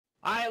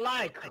I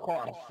like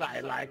horse.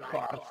 I like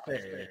horse.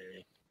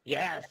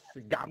 Yes,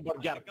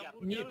 hamburger,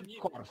 meat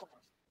horse.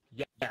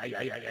 Yeah, yeah,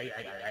 yeah, yeah, yeah,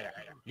 yeah,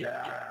 yeah,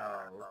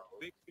 yeah.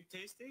 Big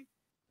tasty?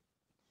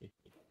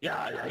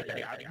 Yeah, yeah,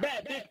 yeah,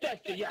 yeah. Big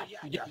tasty, yes,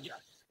 yes.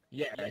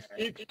 Yes,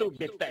 it's too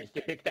big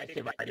tasty,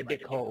 very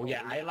big hole.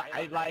 Yeah,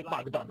 I like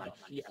McDonald's.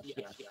 Yes,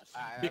 yes.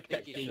 I Big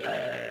think tasty. he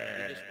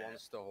just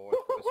wants the horse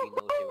because he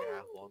knows he will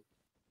have one.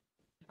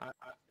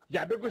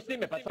 Я бегу с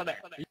ними, пацаны.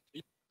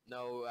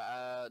 No,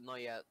 not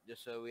yet.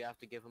 Just so we have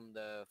to give him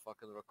the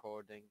fucking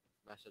recording,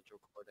 message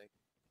recording.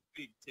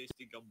 Big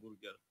tasty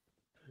hamburger.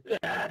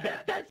 Yeah,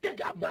 big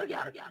tasty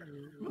hamburger.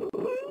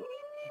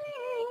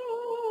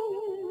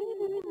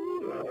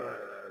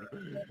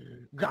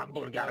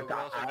 Hamburger,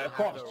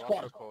 horse,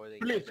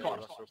 please,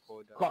 horse,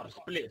 please, horse,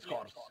 please,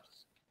 hamburger.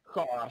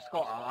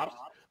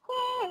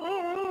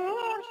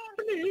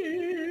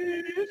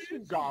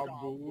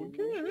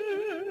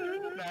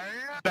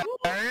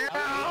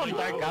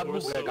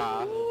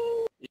 Hamburger.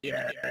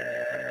 Yeah.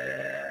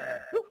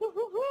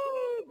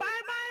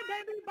 Bye bye,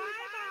 baby,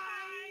 bye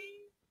bye.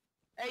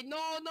 Hey, no.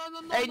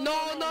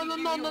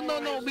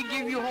 We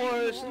give you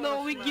horse.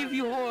 No, we give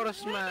you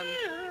horse, man.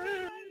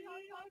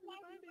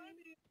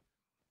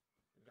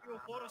 You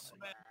horse,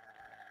 man.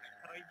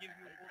 I give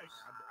you horse.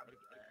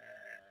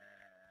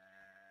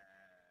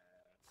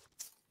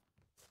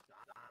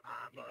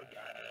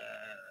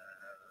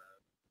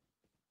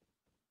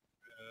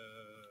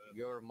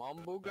 Your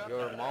mom booger?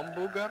 Your mom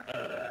booger?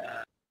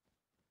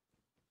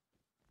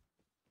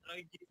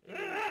 I give you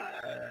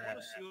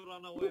horse, you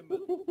run away, man.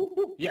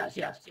 Yes,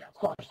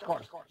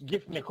 horse.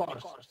 Give me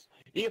horse.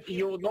 If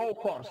you know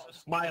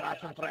horse, my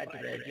Russian friend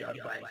radio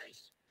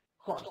advice.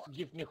 Horse,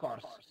 give me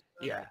horse.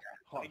 Yeah,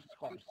 horse.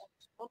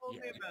 Follow me,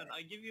 man.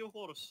 I give you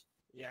horse.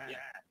 Yeah.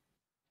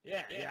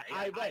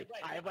 I wait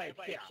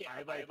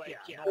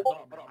here. No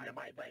problem. I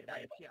wait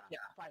here.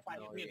 5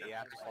 No, minutes. you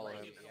have to follow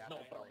him. No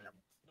problem.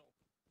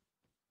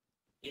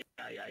 Yeah.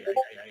 Okay.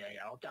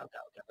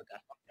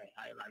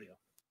 I love you,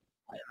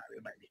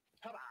 baby.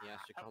 Come on. He has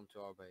to come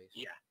to our base.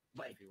 Yeah.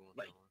 Wait. If you want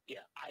the horse.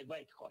 Yeah. I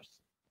wait horse.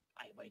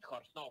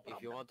 No problem.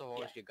 If you want the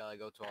horse, Yeah. you gotta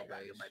go to our I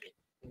love you, base. baby.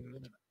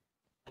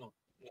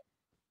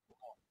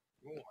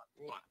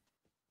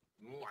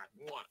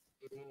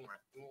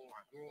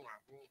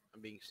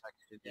 I'm being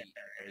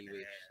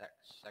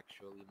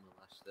sexually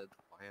molested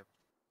by him.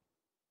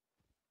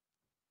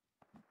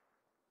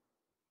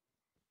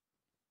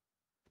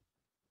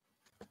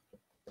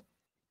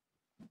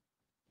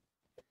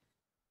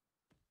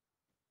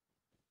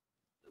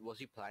 Was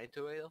he planning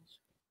to raid us?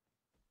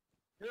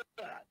 Hello.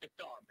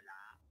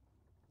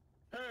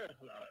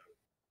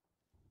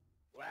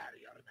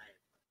 What's your name?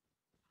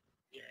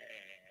 Yeah.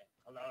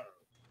 Hello.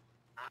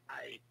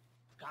 I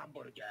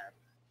hamburger.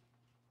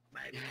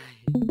 Maybe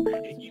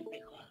give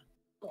me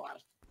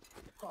horse.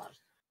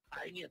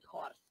 I need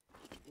horse.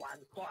 One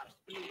horse,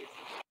 please.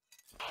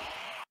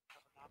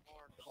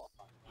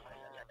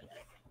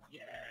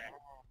 Yeah.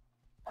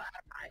 Where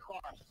my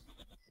horse?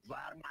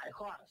 Where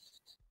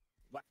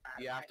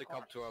You my have to come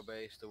horse? to our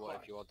base to what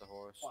if you want the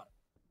horse.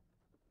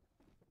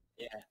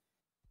 Yeah.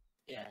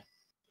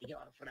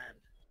 Your friend.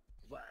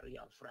 Where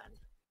your friend?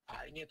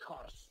 I need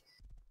horse.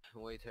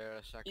 Wait here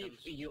a second.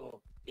 If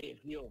you. Yes.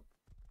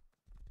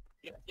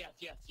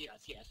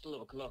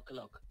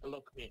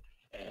 Look me.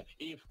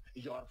 If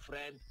your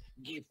friend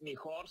give me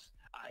horse,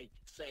 I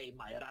say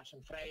my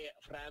Russian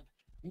friend,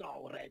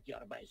 no raid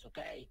your base,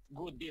 okay?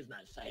 Good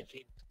business, I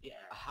think. Yeah.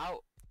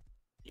 How?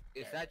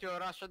 Is that your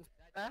Russian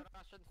friend?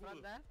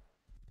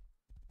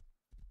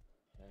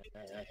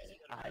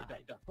 I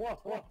don't.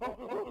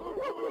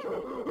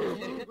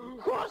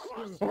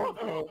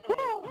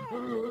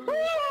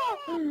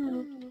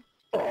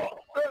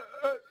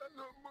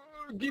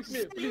 Give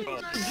me, please.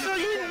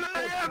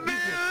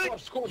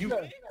 You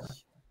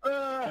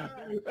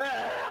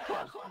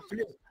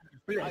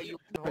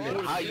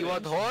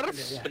want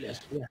horse?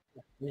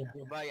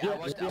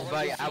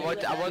 I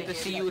want to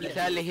see you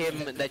tell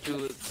him that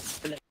you.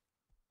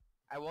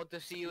 I want to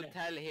see you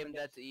tell him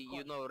that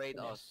you know raid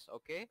us,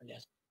 okay?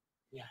 Yes.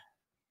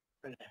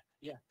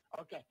 Yeah.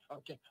 Okay.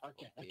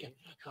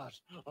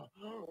 Horse.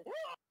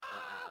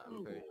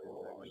 Oh,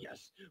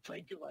 yes.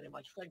 Thank you very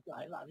much. Thank you.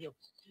 I love you.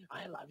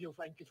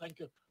 Thank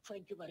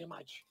you very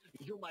much.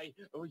 You my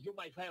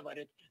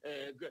favorite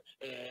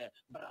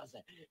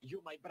brother.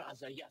 You my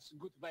brother. Yes.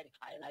 Good. Very.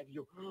 I love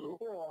you.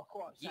 Oh,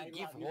 horse. I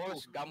Give love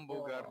horse you.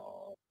 Gamburger.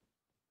 Oh,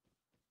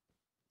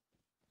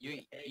 You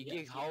yes,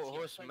 give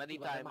horse Thank many you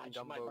very times much,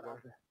 my Gamburger.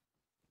 brother.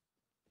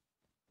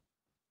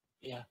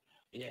 Yeah.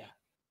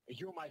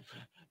 You my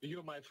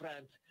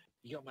friend.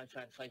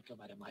 Thank you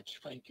very much.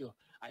 Thank you.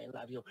 I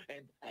love you,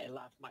 and I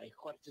love my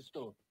horses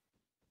too.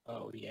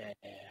 Oh yeah.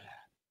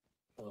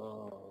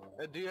 Oh.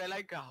 Do you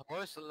like a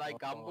horse like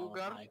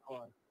Gamburger? My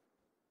horse.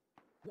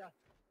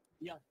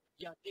 Yes.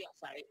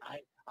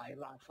 I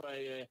love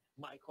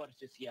my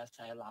horses. Yes,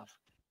 I love.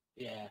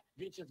 Yeah.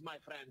 Which is my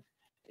friend?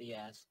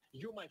 Yes.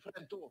 You my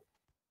friend too.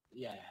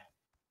 Yeah.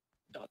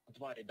 Don't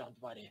worry.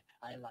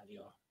 I love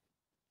you.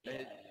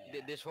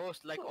 This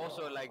host like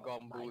also like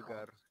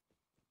hamburger.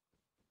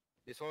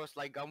 This host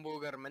like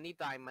hamburger many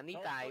time.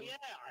 Oh, yeah,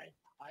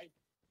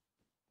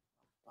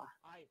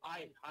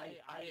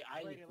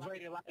 I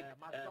very like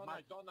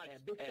McDonald's,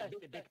 Big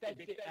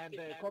Tasty, and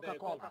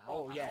Coca-Cola.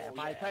 Oh yeah,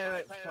 my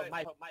favorite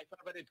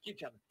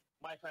kitchen.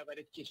 My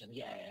favorite kitchen.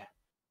 Yeah.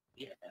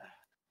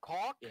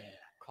 Coke, Yeah.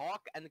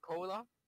 Coke and cola.